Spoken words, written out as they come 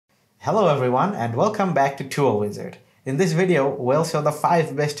Hello everyone and welcome back to Tool Wizard. In this video, we'll show the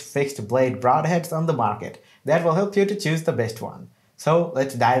 5 best fixed blade broadheads on the market that will help you to choose the best one. So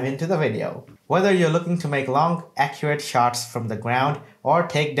let's dive into the video. Whether you're looking to make long, accurate shots from the ground or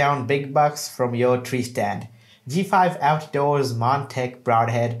take down big bucks from your tree stand, G5 Outdoors Montec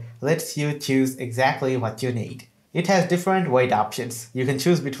Broadhead lets you choose exactly what you need. It has different weight options. You can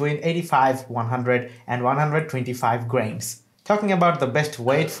choose between 85, 100, and 125 grains. Talking about the best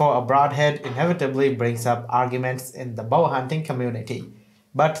weight for a broadhead inevitably brings up arguments in the bow hunting community.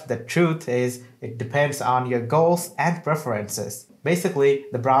 But the truth is, it depends on your goals and preferences. Basically,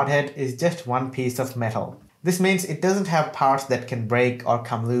 the broadhead is just one piece of metal. This means it doesn't have parts that can break or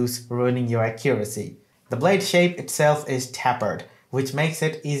come loose, ruining your accuracy. The blade shape itself is tapered, which makes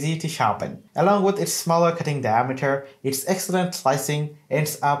it easy to sharpen. Along with its smaller cutting diameter, its excellent slicing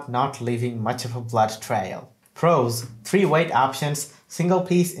ends up not leaving much of a blood trail. Pros: 3 weight options, single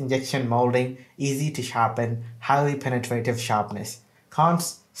piece injection molding, easy to sharpen, highly penetrative sharpness.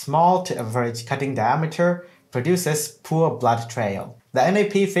 Cons: small to average cutting diameter, produces poor blood trail. The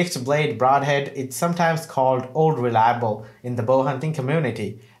NAP fixed blade broadhead is sometimes called old reliable in the bow hunting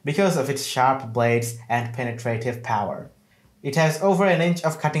community because of its sharp blades and penetrative power. It has over an inch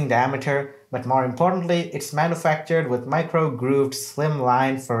of cutting diameter, but more importantly, it's manufactured with micro-grooved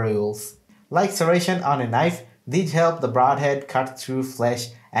slim-line ferrules. Like serration on a knife, these help the broadhead cut through flesh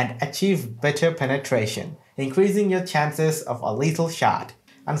and achieve better penetration, increasing your chances of a lethal shot.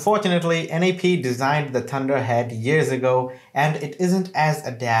 Unfortunately, NAP designed the Thunderhead years ago, and it isn't as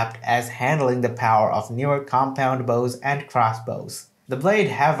adept as handling the power of newer compound bows and crossbows. The blade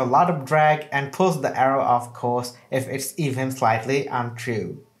have a lot of drag and pulls the arrow off course if it's even slightly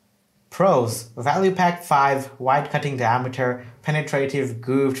untrue. Pros: Value Pack 5, wide cutting diameter, penetrative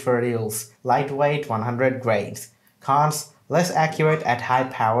grooved ferrules, lightweight 100 grains. Cons: less accurate at high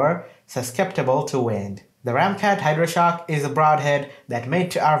power, susceptible to wind. The Ramcat Hydroshock is a broadhead that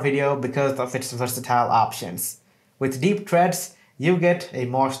made to our video because of its versatile options. With deep treads, you get a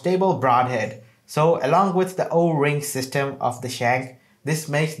more stable broadhead, so along with the O-ring system of the shank, this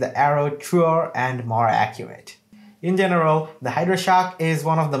makes the arrow truer and more accurate. In general, the Hydroshock is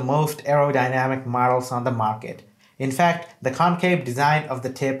one of the most aerodynamic models on the market. In fact, the concave design of the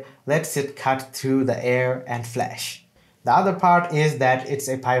tip lets it cut through the air and flesh. The other part is that it's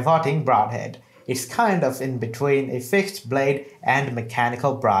a pivoting broadhead. It's kind of in between a fixed blade and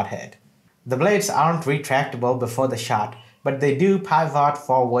mechanical broadhead. The blades aren't retractable before the shot, but they do pivot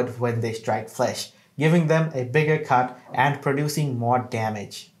forward when they strike flesh, giving them a bigger cut and producing more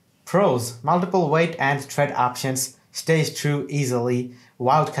damage. Pros: multiple weight and tread options, stays true easily,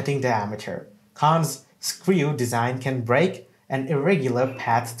 wide cutting diameter. Cons: screw design can break, an irregular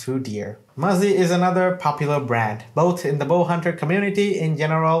path through deer. Muzzy is another popular brand, both in the bow hunter community in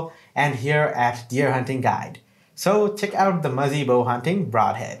general and here at Deer Hunting Guide. So check out the Muzzy Bowhunting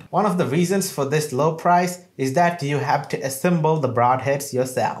Broadhead. One of the reasons for this low price is that you have to assemble the broadheads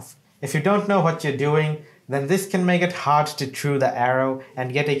yourself. If you don't know what you're doing, then this can make it hard to true the arrow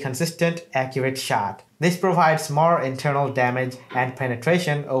and get a consistent, accurate shot. This provides more internal damage and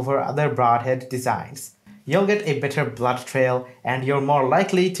penetration over other broadhead designs. You'll get a better blood trail and you're more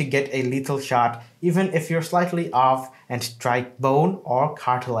likely to get a lethal shot even if you're slightly off and strike bone or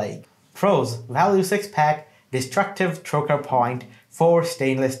cartilage. Pros: Value 6-pack, destructive choker point, 4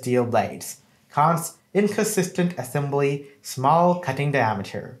 stainless steel blades. Cons: inconsistent assembly, small cutting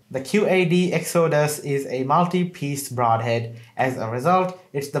diameter. The QAD Exodus is a multi-piece broadhead. As a result,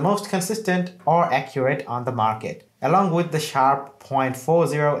 it's the most consistent or accurate on the market. Along with the sharp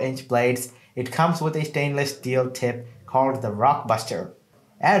 0.40-inch blades, it comes with a stainless steel tip called the Rockbuster.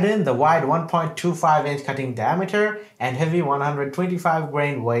 Add in the wide 1.25-inch cutting diameter and heavy 125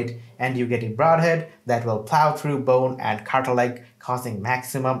 grain weight and you get a broadhead that will plow through bone and cartilage, causing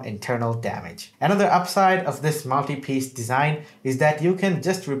maximum internal damage. Another upside of this multi-piece design is that you can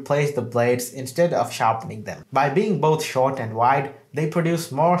just replace the blades instead of sharpening them. By being both short and wide, they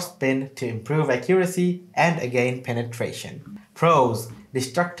produce more spin to improve accuracy and again penetration. Pros: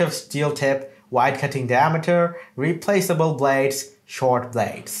 destructive steel tip, wide cutting diameter, replaceable blades, short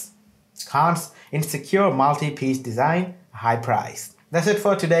blades. Cons: insecure multi-piece design, high price. That's it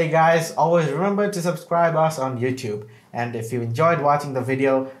for today, guys. Always remember to subscribe us on YouTube. And if you enjoyed watching the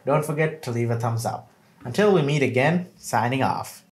video, don't forget to leave a thumbs up. Until we meet again, signing off.